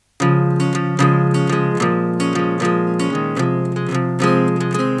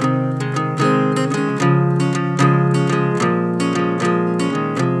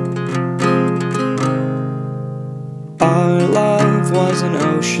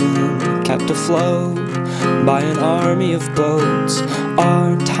ocean, kept afloat by an army of boats.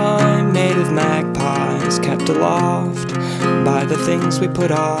 Our time made of magpies, kept aloft by the things we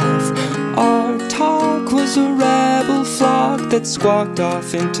put off. Our talk was a rebel flock that squawked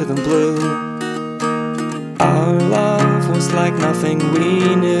off into the blue. Our love was like nothing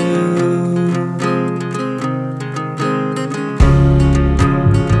we knew.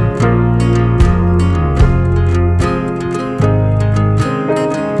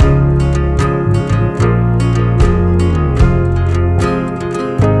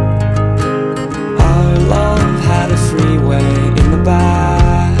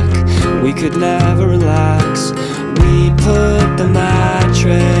 We could never relax. We put the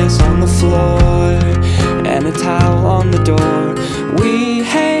mattress on the floor and a towel on the door. We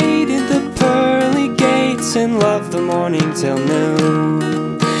hated the pearly gates and loved the morning till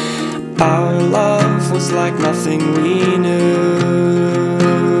noon. Our love was like nothing we knew.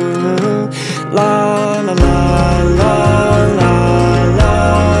 La la la la la.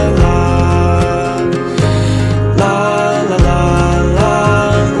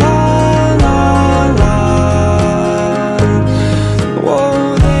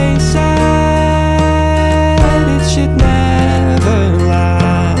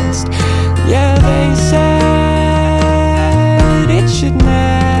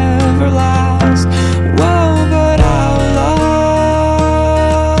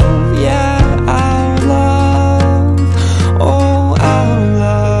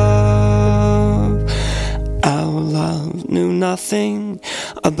 Knew nothing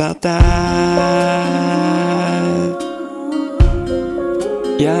about that.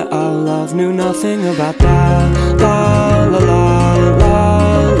 Yeah, our love knew nothing about that. La la la.